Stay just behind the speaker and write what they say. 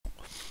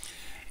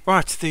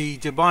Right, the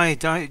Dubai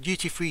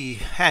duty-free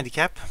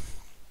handicap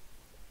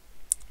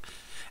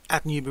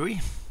at Newbury.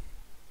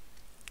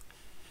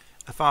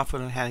 A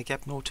 5-furlong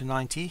handicap, 0 to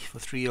 90 for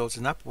 3-year-olds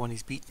and up. 1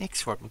 is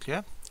Beatniks, Rod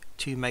McClure.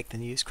 2 Make the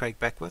News, Craig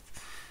Beckworth.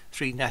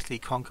 3 Natalie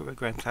Conqueror,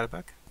 Graham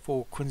Clatterbuck.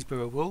 4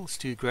 Quinsborough Wool,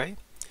 Stu Gray.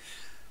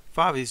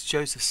 5 is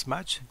Joseph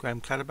Smudge, Graham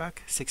Clatterbuck.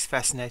 6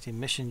 Fascinating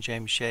Mission,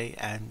 James Shea.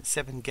 And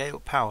 7 Gale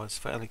Powers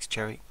for Alex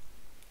Cherry.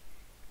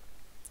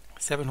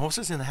 7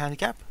 horses in the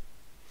handicap.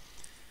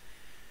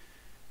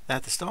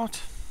 At the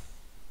start,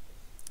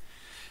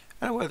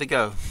 and away they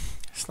go.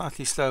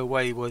 Slightly slow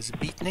away was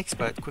Beatniks,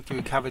 but quickly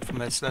recovered from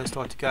a slow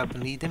start to go up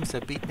and lead them. So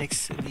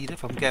Beatniks leader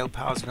from Gale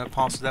Powers, and a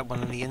pass to that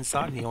one on the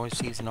inside, and the orange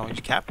sleeves and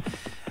orange cap.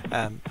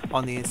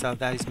 On the inside of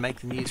that is Make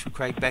the News for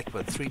Craig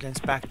Beckworth. 3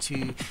 lengths back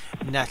to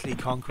Natalie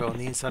Conqueror. On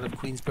the inside of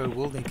Queensborough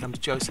Wool, then comes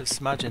Joseph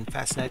Smudge, and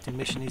Fascinating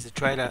Mission is the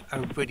trailer,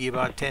 already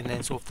about 10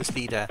 lengths off this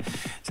leader.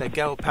 So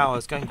Gale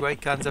Powers going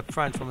great guns up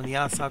front from on the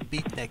outside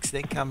Beatniks.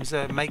 Then comes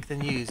Make the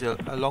News,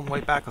 a long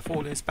way back, a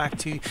 4 lengths back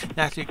to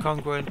Natalie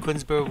Conqueror and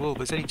Queensborough Wool.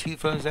 But there's only 2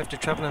 furlongs left to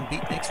travel, and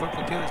Beatniks, Rod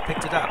McClure has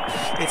picked it up.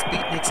 It's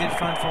Beatniks in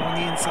front from on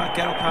the inside.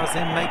 Gale Powers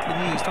then Make the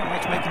News. Not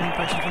much making an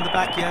impression from the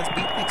back. Yes,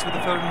 Beatniks with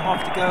a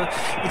 1.5 to go.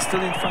 It's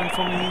still in front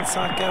from the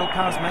inside. Gale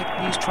Powers Make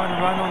the News trying to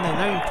run on there.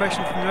 No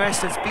impression from the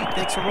rest. It's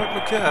Beatniks for Rod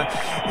McClure.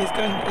 He's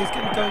going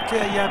to go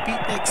clear. Yeah,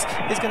 Beatniks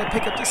is going to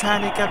pick up this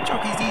handicap.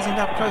 Jockey's easing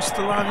up close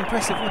to the line.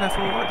 Impressive winner for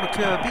Rod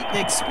McClure.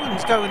 Beatniks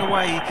wins going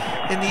away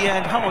in the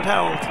end. Hard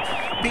held.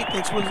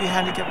 Beatniks wins the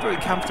handicap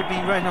very comfortably.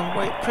 Ran on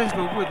weight.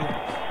 Quinsborough Wool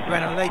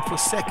ran on late for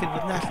second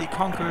with Natalie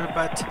Conqueror,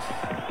 but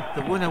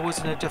the winner was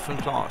in a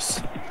different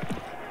class.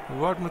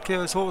 Rod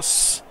McClure's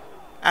horse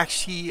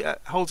actually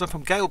holds on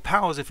from Gale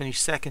Powers, who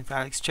finished second for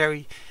Alex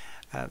Cherry.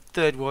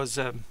 Third was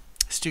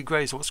Stu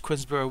Gray's horse,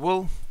 Quinsborough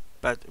Wool,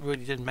 but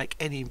really didn't make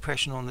any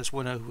impression on this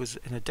winner, who was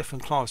in a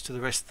different class to the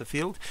rest of the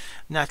field.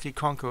 Natalie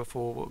Conqueror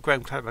for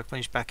Graham Clatterbuck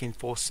finished back in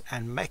fourth,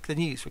 and Make the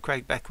News for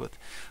Craig Beckworth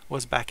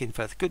was back in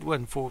fifth. Good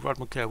win for Rod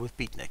McClure with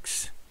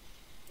Beatniks.